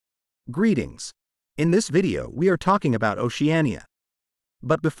Greetings. In this video we are talking about Oceania.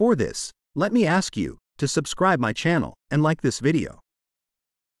 But before this, let me ask you to subscribe my channel and like this video.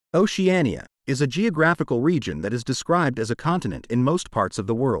 Oceania is a geographical region that is described as a continent in most parts of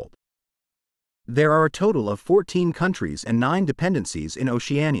the world. There are a total of 14 countries and 9 dependencies in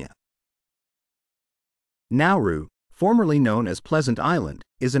Oceania. Nauru, formerly known as Pleasant Island,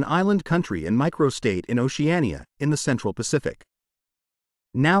 is an island country and microstate in Oceania in the Central Pacific.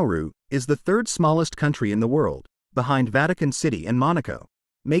 Nauru is the third smallest country in the world, behind Vatican City and Monaco,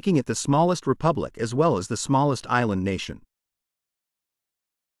 making it the smallest republic as well as the smallest island nation.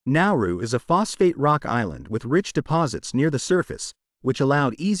 Nauru is a phosphate rock island with rich deposits near the surface, which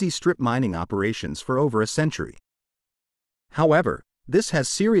allowed easy strip mining operations for over a century. However, this has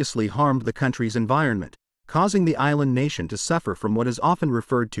seriously harmed the country's environment, causing the island nation to suffer from what is often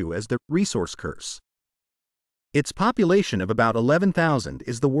referred to as the resource curse. Its population of about 11,000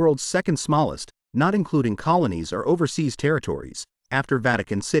 is the world's second smallest, not including colonies or overseas territories, after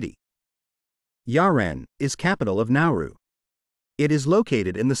Vatican City. Yaren is capital of Nauru. It is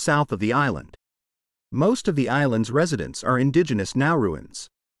located in the south of the island. Most of the island's residents are indigenous Nauruans.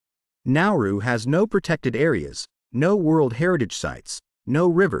 Nauru has no protected areas, no World Heritage Sites, no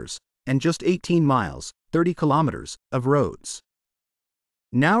rivers, and just 18 miles, 30 kilometers, of roads.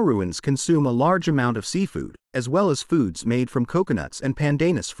 Nauruans consume a large amount of seafood, as well as foods made from coconuts and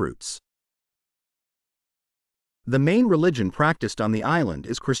pandanus fruits. The main religion practiced on the island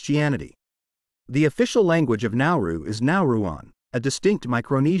is Christianity. The official language of Nauru is Nauruan, a distinct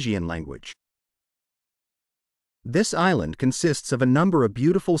Micronesian language. This island consists of a number of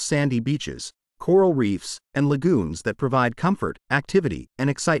beautiful sandy beaches, coral reefs, and lagoons that provide comfort, activity, and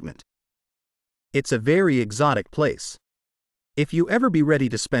excitement. It's a very exotic place. If you ever be ready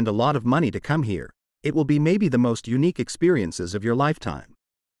to spend a lot of money to come here, it will be maybe the most unique experiences of your lifetime.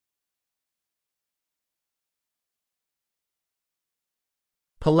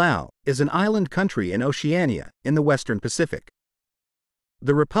 Palau is an island country in Oceania, in the Western Pacific.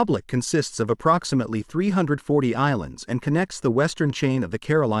 The republic consists of approximately 340 islands and connects the western chain of the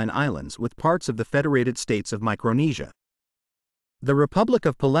Caroline Islands with parts of the Federated States of Micronesia. The Republic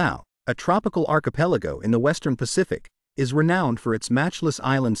of Palau, a tropical archipelago in the Western Pacific, is renowned for its matchless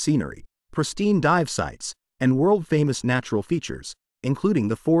island scenery, pristine dive sites, and world-famous natural features, including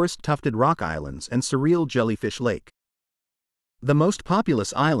the forest-tufted rock islands and surreal jellyfish lake. The most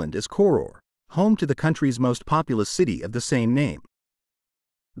populous island is Koror, home to the country's most populous city of the same name.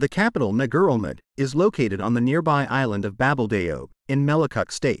 The capital Nagurulmud is located on the nearby island of Babeldaob in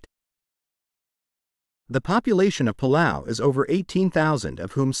Melakuk State. The population of Palau is over 18,000,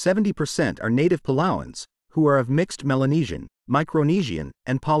 of whom 70% are native Palauans, who are of mixed Melanesian, Micronesian,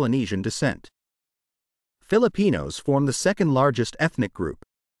 and Polynesian descent. Filipinos form the second largest ethnic group.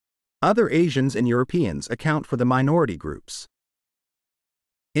 Other Asians and Europeans account for the minority groups.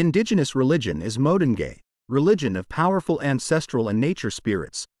 Indigenous religion is Modenge, religion of powerful ancestral and nature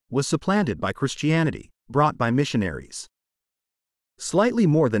spirits, was supplanted by Christianity, brought by missionaries. Slightly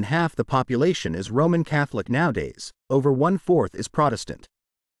more than half the population is Roman Catholic nowadays, over 1/4 is Protestant.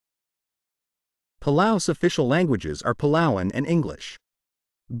 Palau's official languages are Palauan and English.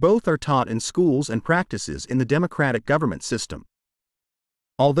 Both are taught in schools and practices in the democratic government system.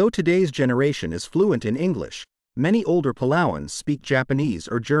 Although today's generation is fluent in English, many older Palauans speak Japanese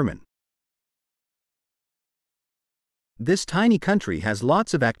or German. This tiny country has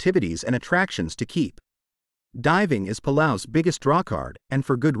lots of activities and attractions to keep. Diving is Palau's biggest drawcard, and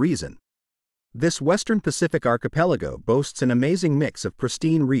for good reason. This Western Pacific archipelago boasts an amazing mix of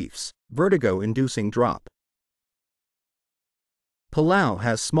pristine reefs, vertigo-inducing drop. Palau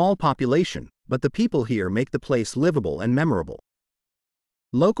has small population, but the people here make the place livable and memorable.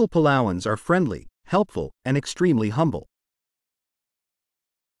 Local Palauans are friendly, helpful, and extremely humble.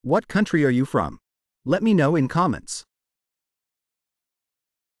 What country are you from? Let me know in comments.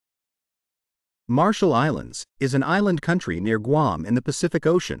 Marshall Islands is an island country near Guam in the Pacific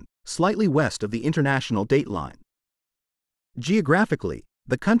Ocean, slightly west of the international date line. Geographically,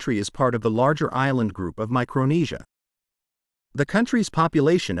 the country is part of the larger island group of Micronesia. The country's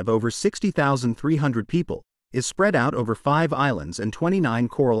population of over 60,300 people is spread out over 5 islands and 29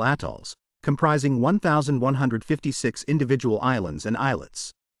 coral atolls, comprising 1,156 individual islands and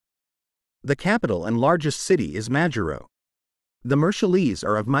islets. The capital and largest city is Majuro. The Marshallese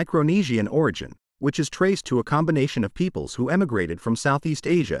are of Micronesian origin, which is traced to a combination of peoples who emigrated from Southeast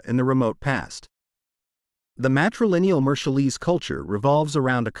Asia in the remote past. The matrilineal Marshallese culture revolves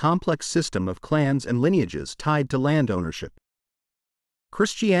around a complex system of clans and lineages tied to land ownership.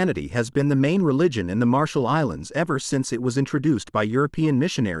 Christianity has been the main religion in the Marshall Islands ever since it was introduced by European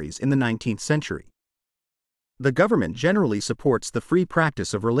missionaries in the 19th century. The government generally supports the free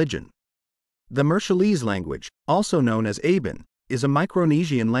practice of religion. The Marshallese language, also known as Aban, is a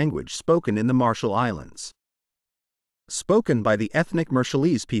Micronesian language spoken in the Marshall Islands. Spoken by the ethnic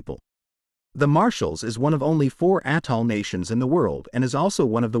Marshallese people. The Marshalls is one of only 4 atoll nations in the world and is also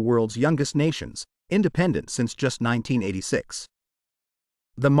one of the world's youngest nations, independent since just 1986.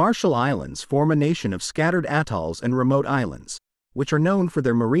 The Marshall Islands form a nation of scattered atolls and remote islands, which are known for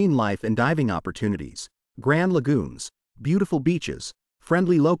their marine life and diving opportunities, grand lagoons, beautiful beaches,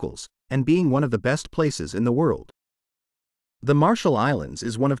 friendly locals, and being one of the best places in the world. The Marshall Islands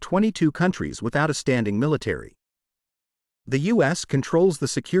is one of 22 countries without a standing military. The U.S. controls the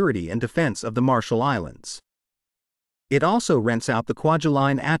security and defense of the Marshall Islands. It also rents out the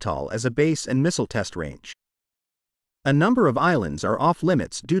Kwajalein Atoll as a base and missile test range. A number of islands are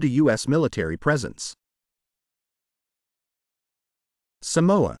off-limits due to U.S. military presence.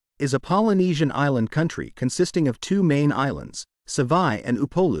 Samoa is a Polynesian island country consisting of 2 main islands, Savai and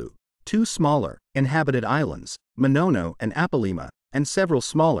Upolu, 2 smaller, inhabited islands, Manono and Apalima, and several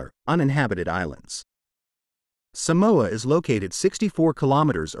smaller, uninhabited islands. Samoa is located 64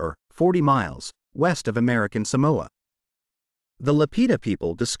 kilometers or 40 miles west of American Samoa. The Lapita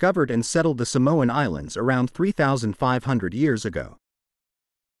people discovered and settled the Samoan Islands around 3,500 years ago.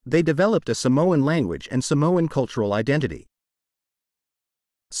 They developed a Samoan language and Samoan cultural identity.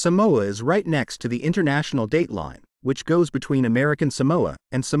 Samoa is right next to the international date line, which goes between American Samoa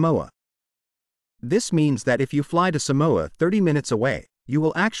and Samoa. This means that if you fly to Samoa 30 minutes away, you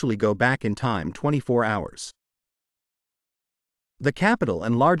will actually go back in time 24 hours. The capital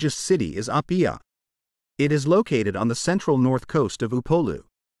and largest city is Apia. It is located on the central north coast of Upolu.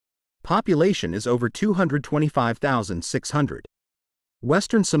 Population is over 225,600.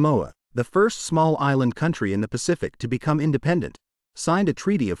 Western Samoa, the first small island country in the Pacific to become independent, signed a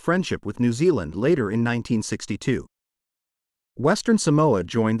treaty of friendship with New Zealand later in 1962. Western Samoa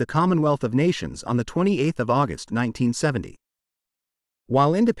joined the Commonwealth of Nations on the 28th of August 1970.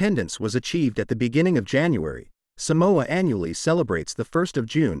 While independence was achieved at the beginning of January, Samoa annually celebrates the 1st of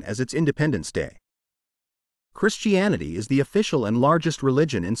June as its Independence Day. Christianity is the official and largest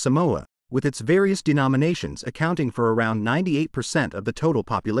religion in Samoa, with its various denominations accounting for around 98% of the total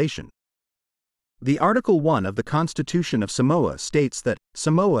population. The Article 1 of the Constitution of Samoa states that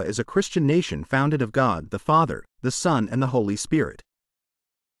Samoa is a Christian nation founded of God the Father, the Son and the Holy Spirit.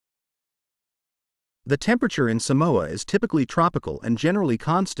 The temperature in Samoa is typically tropical and generally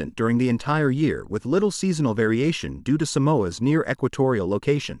constant during the entire year with little seasonal variation due to Samoa's near equatorial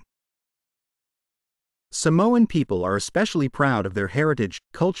location. Samoan people are especially proud of their heritage,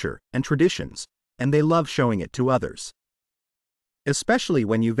 culture, and traditions, and they love showing it to others. Especially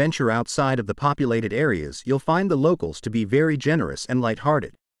when you venture outside of the populated areas, you'll find the locals to be very generous and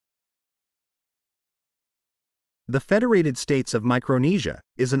light-hearted. The Federated States of Micronesia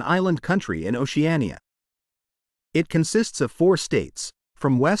is an island country in Oceania. It consists of 4 states,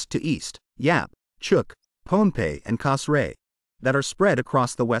 from west to east, Yap, Chuuk, Pohnpei and Kasrai, that are spread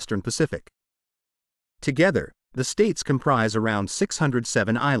across the western Pacific. Together, the states comprise around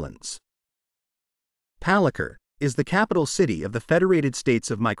 607 islands. Palikir is the capital city of the Federated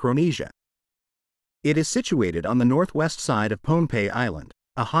States of Micronesia. It is situated on the northwest side of Pohnpei Island,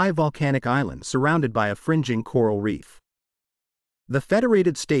 a high volcanic island surrounded by a fringing coral reef. The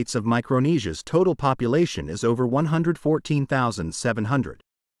Federated States of Micronesia's total population is over 114,700.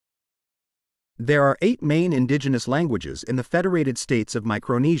 There are 8 main indigenous languages in the Federated States of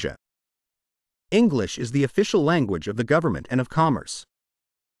Micronesia. English is the official language of the government and of commerce.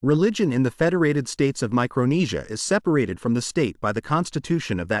 Religion in the Federated States of Micronesia is separated from the state by the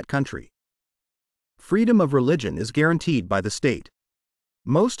constitution of that country. Freedom of religion is guaranteed by the state.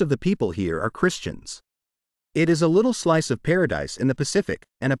 Most of the people here are Christians. It is a little slice of paradise in the Pacific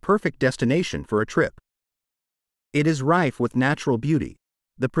and a perfect destination for a trip. It is rife with natural beauty.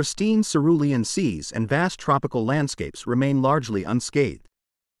 The pristine cerulean seas and vast tropical landscapes remain largely unscathed.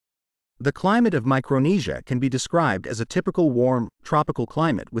 The climate of Micronesia can be described as a typical warm, tropical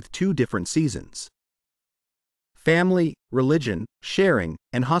climate with 2 different seasons. Family, religion, sharing,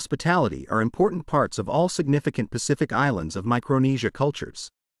 and hospitality are important parts of all significant Pacific islands of Micronesia cultures.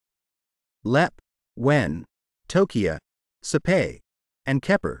 Lep, Wen, Tokia, Sapay, and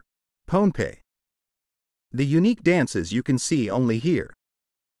Kepper, Pohnpei. The unique dances you can see only here.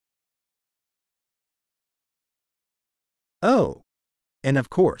 Oh! And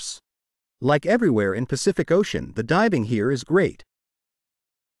of course, like everywhere in Pacific Ocean, the diving here is great.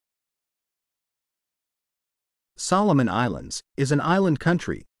 Solomon Islands is an island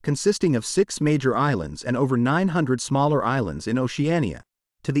country consisting of 6 major islands and over 900 smaller islands in Oceania,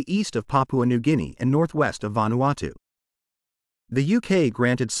 to the east of Papua New Guinea and northwest of Vanuatu. The UK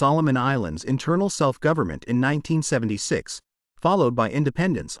granted Solomon Islands internal self-government in 1976, followed by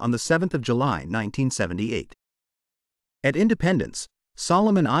independence on the 7th of July 1978. At independence,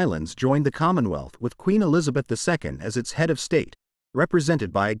 Solomon Islands joined the Commonwealth with Queen Elizabeth II as its head of state,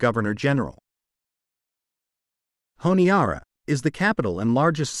 represented by a Governor-General. Honiara is the capital and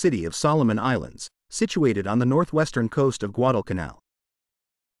largest city of Solomon Islands, situated on the northwestern coast of Guadalcanal.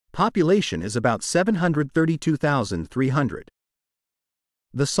 Population is about 732,300.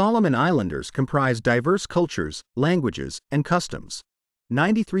 The Solomon Islanders comprise diverse cultures, languages, and customs.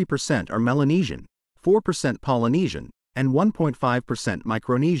 93% are Melanesian, 4% Polynesian, and 1.5%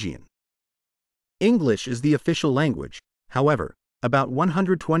 Micronesian. English is the official language. However, about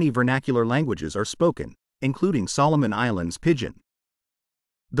 120 vernacular languages are spoken, including Solomon Islands Pidgin.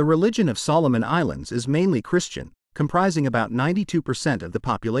 The religion of Solomon Islands is mainly Christian, comprising about 92% of the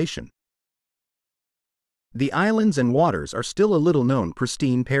population. The islands and waters are still a little-known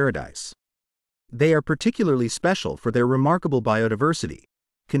pristine paradise. They are particularly special for their remarkable biodiversity,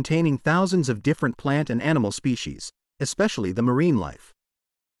 containing thousands of different plant and animal species, especially the marine life.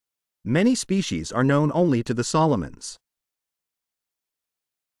 Many species are known only to the Solomons.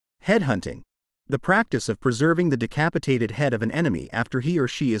 Headhunting, the practice of preserving the decapitated head of an enemy after he or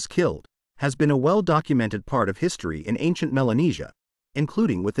she is killed, has been a well-documented part of history in ancient Melanesia,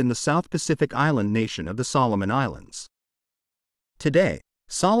 including within the South Pacific island nation of the Solomon Islands. Today,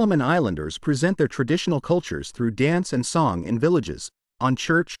 Solomon Islanders present their traditional cultures through dance and song in villages, on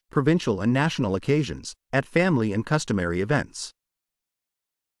church, provincial and national occasions, at family and customary events.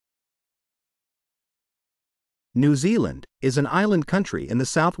 New Zealand is an island country in the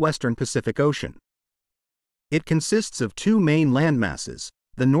southwestern Pacific Ocean. It consists of 2 main landmasses,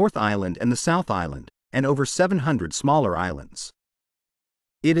 the North Island and the South Island, and over 700 smaller islands.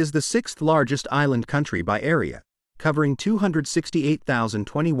 It is the 6th largest island country by area, covering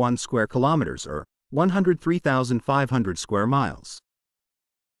 268,021 square kilometers or 103,500 square miles.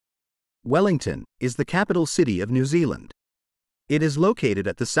 Wellington is the capital city of New Zealand. It is located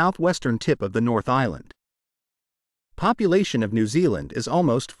at the southwestern tip of the North Island. Population of New Zealand is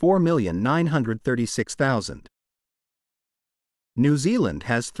almost 4,936,000. New Zealand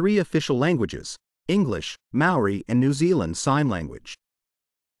has 3 official languages: English, Maori, and New Zealand Sign Language.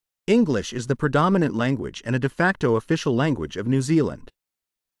 English is the predominant language and a de facto official language of New Zealand.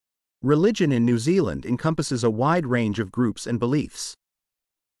 Religion in New Zealand encompasses a wide range of groups and beliefs.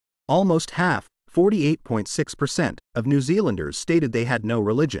 Almost half, 48.6%, of New Zealanders stated they had no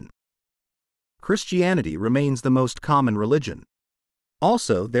religion. Christianity remains the most common religion.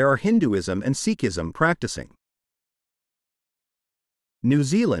 Also, there are Hinduism and Sikhism practicing. New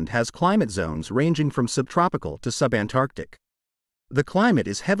Zealand has climate zones ranging from subtropical to subantarctic. The climate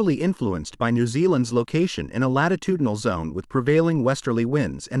is heavily influenced by New Zealand's location in a latitudinal zone with prevailing westerly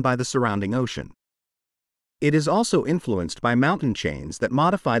winds and by the surrounding ocean. It is also influenced by mountain chains that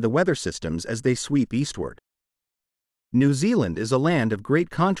modify the weather systems as they sweep eastward. New Zealand is a land of great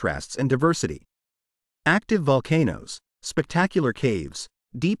contrasts and diversity. Active volcanoes, spectacular caves,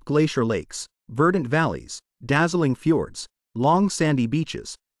 deep glacier lakes, verdant valleys, dazzling fjords, long sandy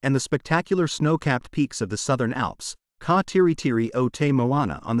beaches, and the spectacular snow-capped peaks of the Southern Alps, Ka Tiritiri o Te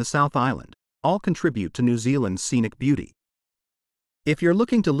Moana on the South Island, all contribute to New Zealand's scenic beauty. If you're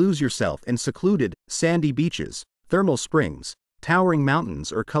looking to lose yourself in secluded, sandy beaches, thermal springs, towering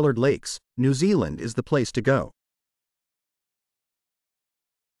mountains or colored lakes, New Zealand is the place to go.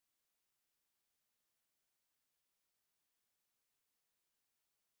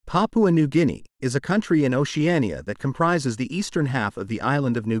 Papua New Guinea is a country in Oceania that comprises the eastern half of the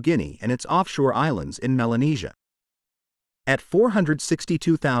island of New Guinea and its offshore islands in Melanesia. At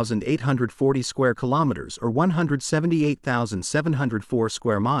 462,840 square kilometers or 178,704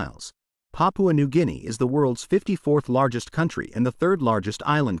 square miles, Papua New Guinea is the world's 54th largest country and the 3rd largest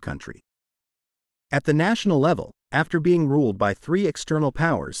island country. At the national level, after being ruled by 3 external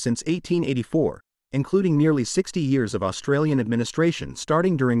powers since 1884, including nearly 60 years of Australian administration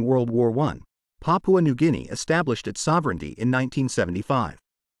starting during World War I, Papua New Guinea established its sovereignty in 1975.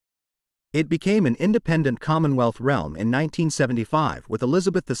 It became an independent Commonwealth realm in 1975 with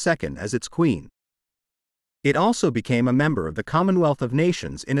Elizabeth II as its queen. It also became a member of the Commonwealth of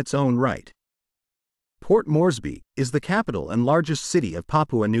Nations in its own right. Port Moresby is the capital and largest city of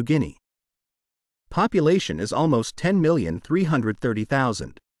Papua New Guinea. Population is almost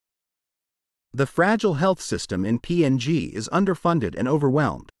 10,330,000. The fragile health system in PNG is underfunded and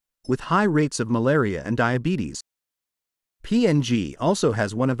overwhelmed, with high rates of malaria and diabetes, PNG also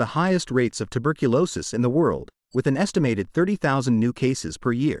has one of the highest rates of tuberculosis in the world, with an estimated 30,000 new cases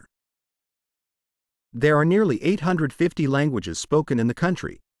per year. There are nearly 850 languages spoken in the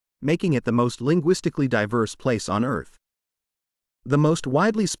country, making it the most linguistically diverse place on Earth. The most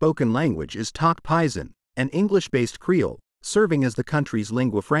widely spoken language is Tok Pisin, an English-based Creole, serving as the country's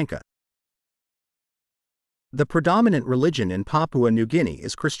lingua franca. The predominant religion in Papua New Guinea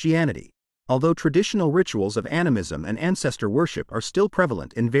is Christianity, although traditional rituals of animism and ancestor worship are still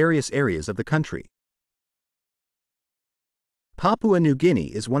prevalent in various areas of the country. Papua New Guinea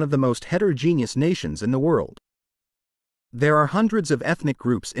is one of the most heterogeneous nations in the world. There are hundreds of ethnic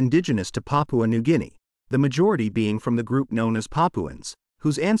groups indigenous to Papua New Guinea, the majority being from the group known as Papuans,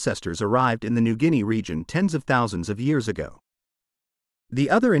 whose ancestors arrived in the New Guinea region tens of thousands of years ago. The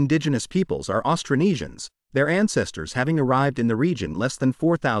other indigenous peoples are Austronesians, their ancestors having arrived in the region less than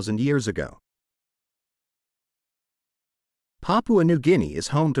 4,000 years ago. Papua New Guinea is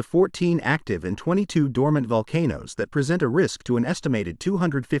home to 14 active and 22 dormant volcanoes that present a risk to an estimated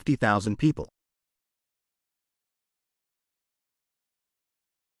 250,000 people.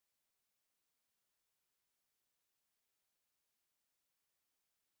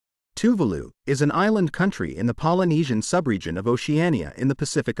 Tuvalu is an island country in the Polynesian subregion of Oceania in the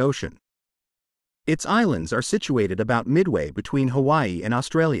Pacific Ocean. Its islands are situated about midway between Hawaii and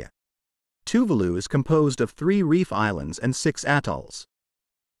Australia. Tuvalu is composed of 3 reef islands and 6 atolls.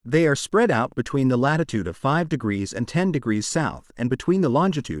 They are spread out between the latitude of 5 degrees and 10 degrees south and between the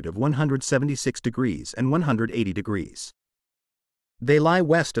longitude of 176 degrees and 180 degrees. They lie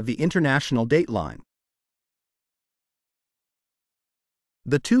west of the international date line.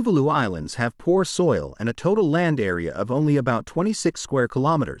 The Tuvalu Islands have poor soil and a total land area of only about 26 square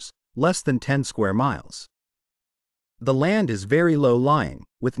kilometers, less than 10 square miles. The land is very low-lying,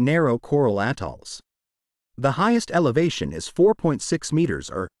 with narrow coral atolls. The highest elevation is 4.6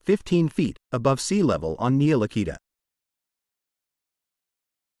 meters or 15 feet above sea level on Niulakita.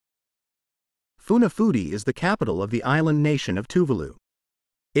 Funafuti is the capital of the island nation of Tuvalu.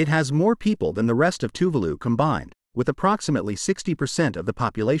 It has more people than the rest of Tuvalu combined, with approximately 60% of the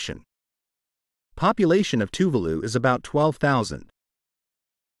population. Population of Tuvalu is about 12,000.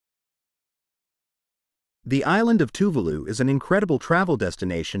 The island of Tuvalu is an incredible travel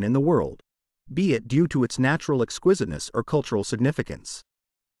destination in the world, be it due to its natural exquisiteness or cultural significance.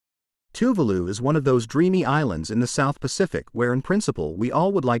 Tuvalu is one of those dreamy islands in the South Pacific where in principle we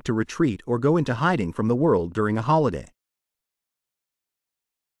all would like to retreat or go into hiding from the world during a holiday.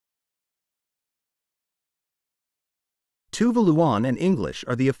 Tuvaluan and English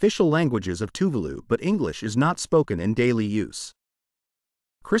are the official languages of Tuvalu, but English is not spoken in daily use.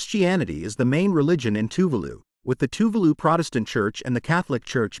 Christianity is the main religion in Tuvalu, with the Tuvalu Protestant Church and the Catholic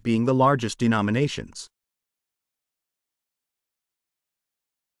Church being the largest denominations.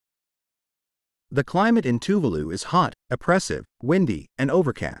 The climate in Tuvalu is hot, oppressive, windy, and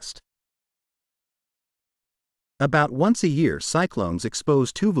overcast. About once a year, cyclones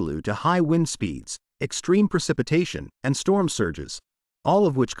expose Tuvalu to high wind speeds, extreme precipitation, and storm surges, all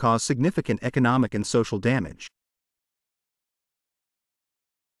of which cause significant economic and social damage.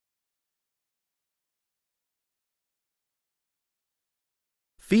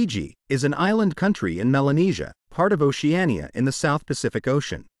 Fiji is an island country in Melanesia, part of Oceania in the South Pacific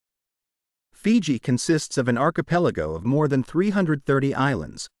Ocean. Fiji consists of an archipelago of more than 330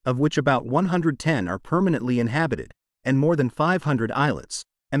 islands, of which about 110 are permanently inhabited, and more than 500 islets,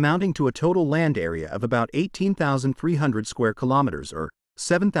 amounting to a total land area of about 18,300 square kilometers or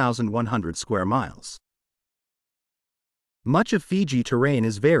 7,100 square miles. Much of Fiji terrain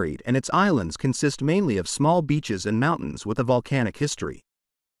is varied and its islands consist mainly of small beaches and mountains with a volcanic history.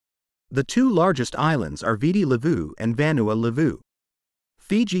 The 2 largest islands are Viti Levu and Vanua Levu.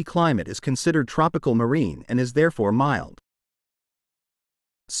 Fiji climate is considered tropical marine and is therefore mild.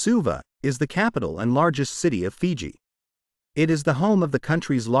 Suva is the capital and largest city of Fiji. It is the home of the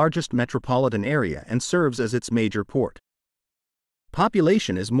country's largest metropolitan area and serves as its major port.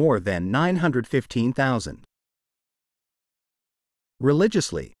 Population is more than 915,000.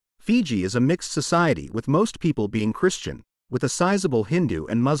 Religiously, Fiji is a mixed society with most people being Christian, with a sizable Hindu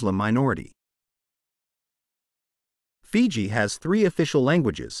and Muslim minority. Fiji has 3 official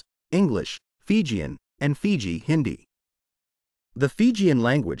languages: English, Fijian, and Fiji Hindi. The Fijian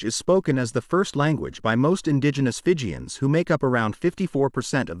language is spoken as the first language by most indigenous Fijians, who make up around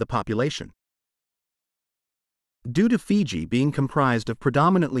 54% of the population. Due to Fiji being comprised of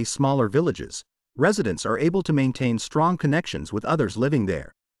predominantly smaller villages, residents are able to maintain strong connections with others living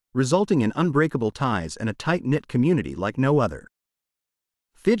there, resulting in unbreakable ties and a tight-knit community like no other.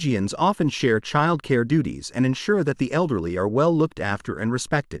 Fijians often share childcare duties and ensure that the elderly are well looked after and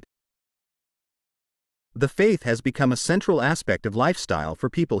respected. The faith has become a central aspect of lifestyle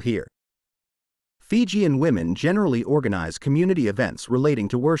for people here. Fijian women generally organize community events relating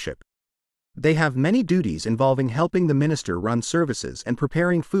to worship. They have many duties involving helping the minister run services and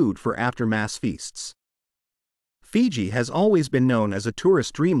preparing food for after-mass feasts. Fiji has always been known as a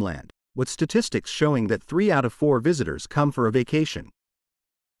tourist dreamland, with statistics showing that 3 out of 4 visitors come for a vacation.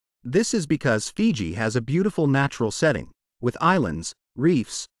 This is because Fiji has a beautiful natural setting, with islands,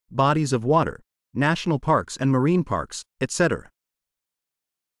 reefs, bodies of water, national parks and marine parks, etc.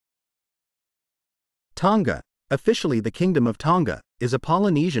 Tonga, officially the Kingdom of Tonga, is a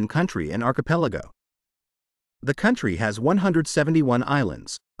Polynesian country and archipelago. The country has 171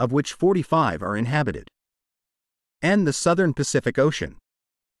 islands, of which 45 are inhabited, and the southern Pacific Ocean.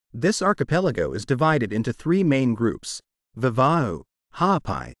 This archipelago is divided into 3 main groups, Vava'u,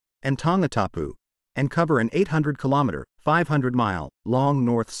 Ha'apai, and Tongatapu, and cover an 800-kilometer, 500-mile, long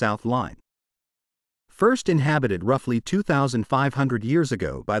north-south line. First inhabited roughly 2,500 years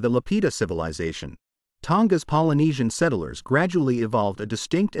ago by the Lapita civilization, Tonga's Polynesian settlers gradually evolved a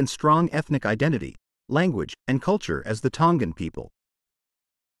distinct and strong ethnic identity, language, and culture as the Tongan people.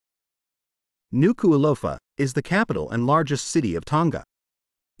 Nuku'alofa is the capital and largest city of Tonga.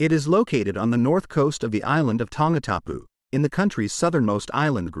 It is located on the north coast of the island of Tongatapu, in the country's southernmost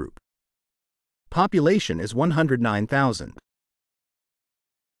island group. Population is 109,000.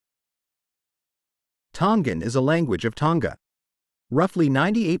 Tongan is a language of Tonga. Roughly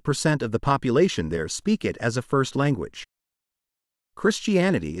 98% of the population there speak it as a first language.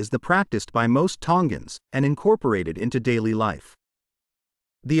 Christianity is practiced by most Tongans and incorporated into daily life.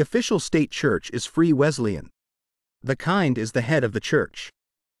 The official state church is Free Wesleyan. The kind is the head of the church.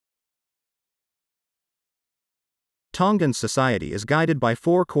 Tongan society is guided by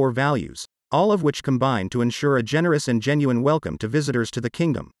 4 core values, all of which combine to ensure a generous and genuine welcome to visitors to the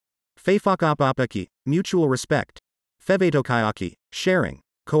kingdom. Faifakapapaki, mutual respect. Fevetokaiaki, sharing,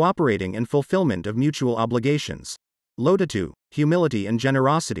 cooperating and fulfillment of mutual obligations. Lotatu, humility and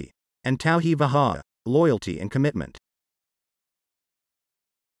generosity. And Tauhi Vaha, loyalty and commitment.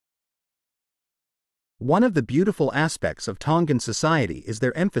 One of the beautiful aspects of Tongan society is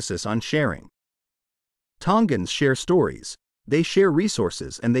their emphasis on sharing. Tongans share stories, they share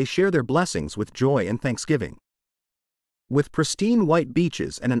resources, and they share their blessings with joy and thanksgiving. With pristine white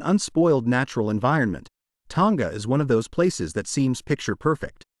beaches and an unspoiled natural environment, Tonga is one of those places that seems picture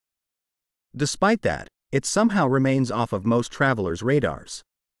perfect. Despite that, it somehow remains off of most travelers' radars.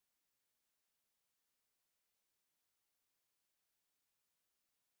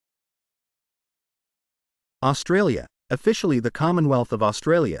 Australia, officially the Commonwealth of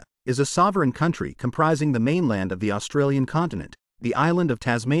Australia, is a sovereign country comprising the mainland of the Australian continent, the island of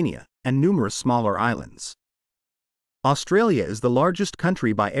Tasmania, and numerous smaller islands. Australia is the largest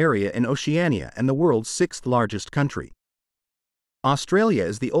country by area in Oceania and the world's 6th largest country. Australia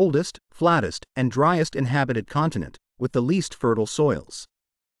is the oldest, flattest, and driest inhabited continent, with the least fertile soils.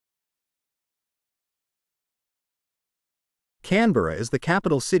 Canberra is the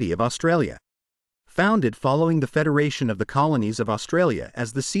capital city of Australia. Founded following the Federation of the Colonies of Australia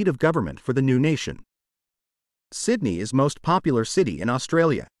as the seat of government for the new nation. Sydney is most popular city in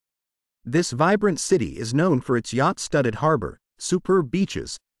Australia. This vibrant city is known for its yacht-studded harbour, superb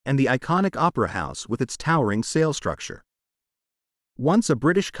beaches, and the iconic Opera House with its towering sail structure. Once a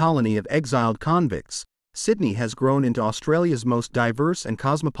British colony of exiled convicts, Sydney has grown into Australia's most diverse and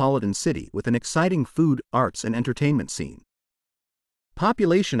cosmopolitan city with an exciting food, arts and entertainment scene.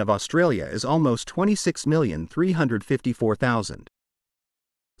 Population of Australia is almost 26,354,000.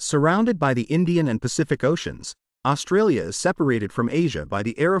 Surrounded by the Indian and Pacific Oceans, Australia is separated from Asia by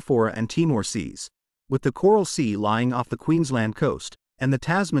the Arafura and Timor Seas, with the Coral Sea lying off the Queensland coast and the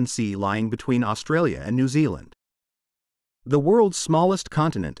Tasman Sea lying between Australia and New Zealand. The world's smallest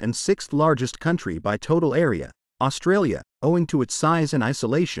continent and 6th largest country by total area, Australia, owing to its size and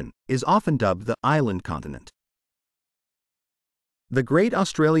isolation, is often dubbed the island continent. The Great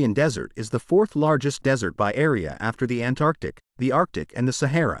Australian Desert is the 4th largest desert by area after the Antarctic, the Arctic and the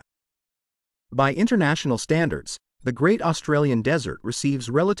Sahara. By international standards, the Great Australian Desert receives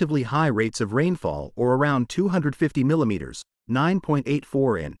relatively high rates of rainfall or around 250 millimeters,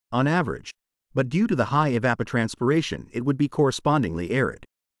 9.84 in, on average, but due to the high evapotranspiration it would be correspondingly arid.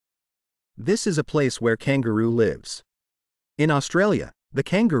 This is a place where kangaroo lives. In Australia, the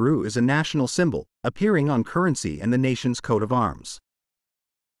kangaroo is a national symbol, appearing on currency and the nation's coat of arms.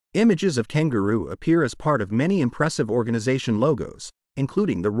 Images of kangaroo appear as part of many impressive organization logos,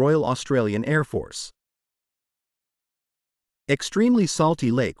 including the Royal Australian Air Force. Extremely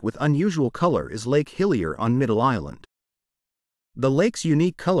salty lake with unusual color is Lake Hillier on Middle Island. The lake's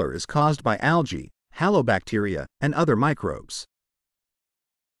unique color is caused by algae, halobacteria, and other microbes.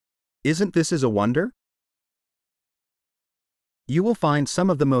 Isn't this a wonder? You will find some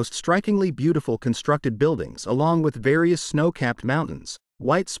of the most strikingly beautiful constructed buildings along with various snow-capped mountains,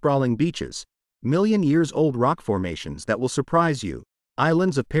 white sprawling beaches, million-years-old rock formations that will surprise you,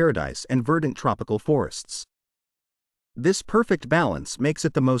 islands of paradise and verdant tropical forests. This perfect balance makes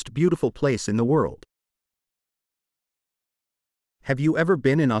it the most beautiful place in the world. Have you ever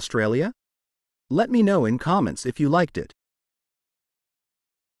been in Australia? Let me know in comments if you liked it.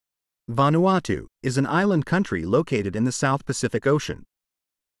 Vanuatu is an island country located in the South Pacific Ocean.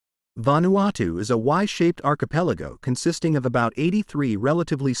 Vanuatu is a Y-shaped archipelago consisting of about 83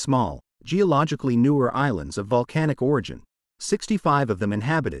 relatively small, geologically newer islands of volcanic origin, 65 of them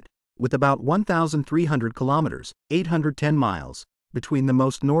inhabited, with about 1,300 kilometers, 810 miles, between the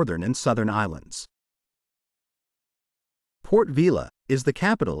most northern and southern islands. Port Vila is the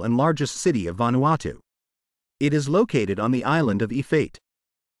capital and largest city of Vanuatu. It is located on the island of Ifate.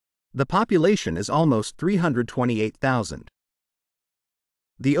 The population is almost 328,000.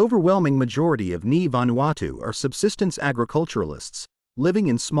 The overwhelming majority of Ni Vanuatu are subsistence agriculturalists, living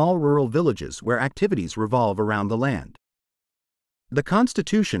in small rural villages where activities revolve around the land. The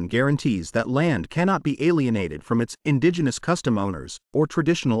Constitution guarantees that land cannot be alienated from its indigenous custom owners or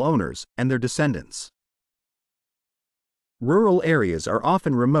traditional owners and their descendants. Rural areas are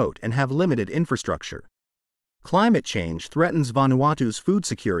often remote and have limited infrastructure. Climate change threatens Vanuatu's food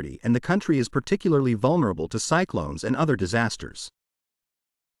security, and the country is particularly vulnerable to cyclones and other disasters.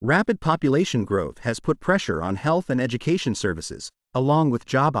 Rapid population growth has put pressure on health and education services, along with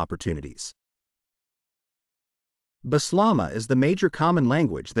job opportunities. Bislama is the major common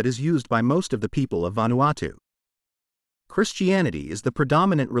language that is used by most of the people of Vanuatu. Christianity is the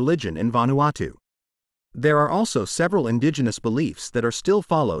predominant religion in Vanuatu. There are also several indigenous beliefs that are still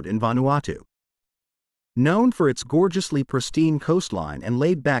followed in Vanuatu. Known for its gorgeously pristine coastline and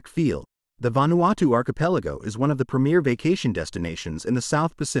laid-back feel, the Vanuatu archipelago is one of the premier vacation destinations in the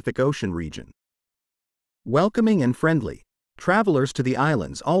South Pacific Ocean region. Welcoming and friendly, travelers to the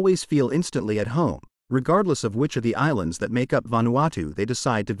islands always feel instantly at home, regardless of which of the islands that make up Vanuatu they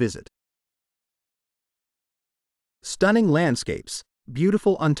decide to visit. Stunning landscapes,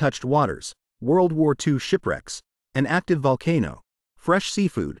 beautiful untouched waters, World War II shipwrecks, an active volcano, fresh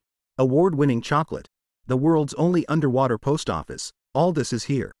seafood, award-winning chocolate, the world's only underwater post office, all this is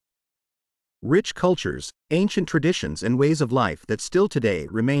here. Rich cultures, ancient traditions and ways of life that still today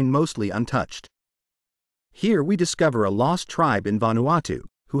remain mostly untouched. Here we discover a lost tribe in Vanuatu,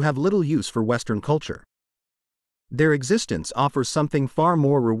 who have little use for Western culture. Their existence offers something far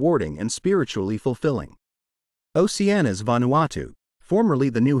more rewarding and spiritually fulfilling. Oceania's Vanuatu, formerly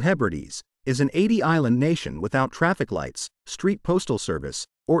the New Hebrides, is an 80-island nation without traffic lights, street postal service,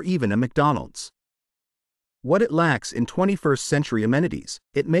 or even a McDonald's. What it lacks in 21st-century amenities,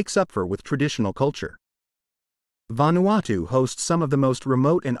 it makes up for with traditional culture. Vanuatu hosts some of the most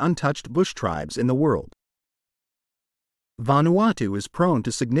remote and untouched bush tribes in the world. Vanuatu is prone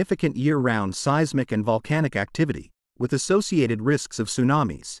to significant year-round seismic and volcanic activity, with associated risks of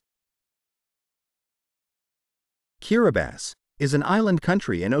tsunamis. Kiribati is an island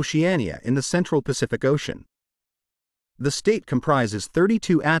country in Oceania in the Central Pacific Ocean. The state comprises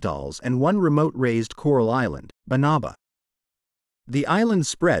 32 atolls and one remote raised coral island, Banaba. The island's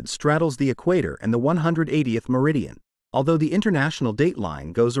spread straddles the equator and the 180th meridian, although the international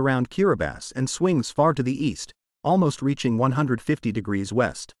dateline goes around Kiribati and swings far to the east, almost reaching 150 degrees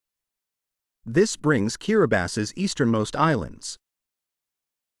west. This brings Kiribati's easternmost islands.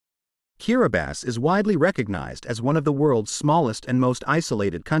 Kiribati is widely recognized as one of the world's smallest and most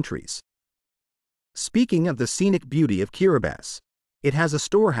isolated countries. Speaking of the scenic beauty of Kiribati, it has a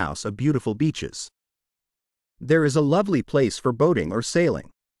storehouse of beautiful beaches. There is a lovely place for boating or sailing.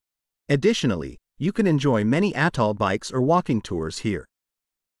 Additionally, you can enjoy many atoll bikes or walking tours here.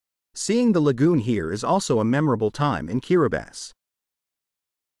 Seeing the lagoon here is also a memorable time in Kiribati.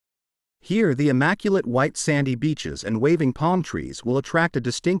 Here the immaculate white sandy beaches and waving palm trees will attract a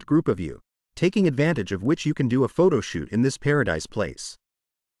distinct group of you, taking advantage of which you can do a photo shoot in this paradise place.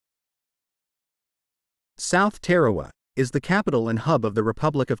 South Tarawa is the capital and hub of the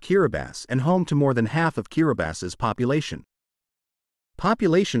Republic of Kiribati and home to more than half of Kiribati's population.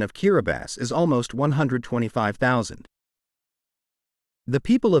 Population of Kiribati is almost 125,000. The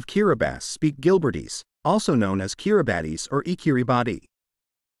people of Kiribati speak Gilbertese, also known as Kiribatis or Ikiribati.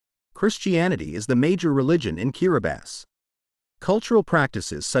 Christianity is the major religion in Kiribati. Cultural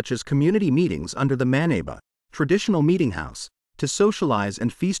practices such as community meetings under the Manaba, traditional meeting house, to socialize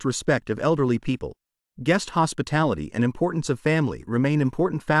and feast respect of elderly people. Guest hospitality and importance of family remain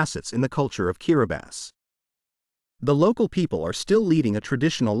important facets in the culture of Kiribati. The local people are still leading a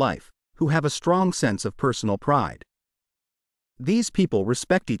traditional life, who have a strong sense of personal pride. These people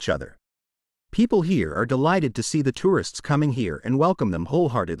respect each other. People here are delighted to see the tourists coming here and welcome them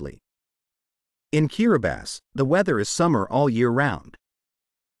wholeheartedly. In Kiribati, the weather is summer all year round.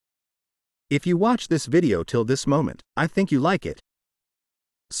 If you watch this video till this moment, I think you like it.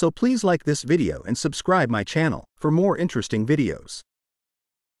 So please like this video and subscribe my channel for more interesting videos.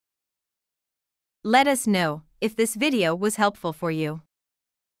 Let us know if this video was helpful for you.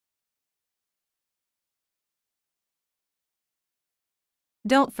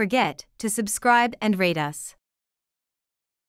 Don't forget to subscribe and rate us.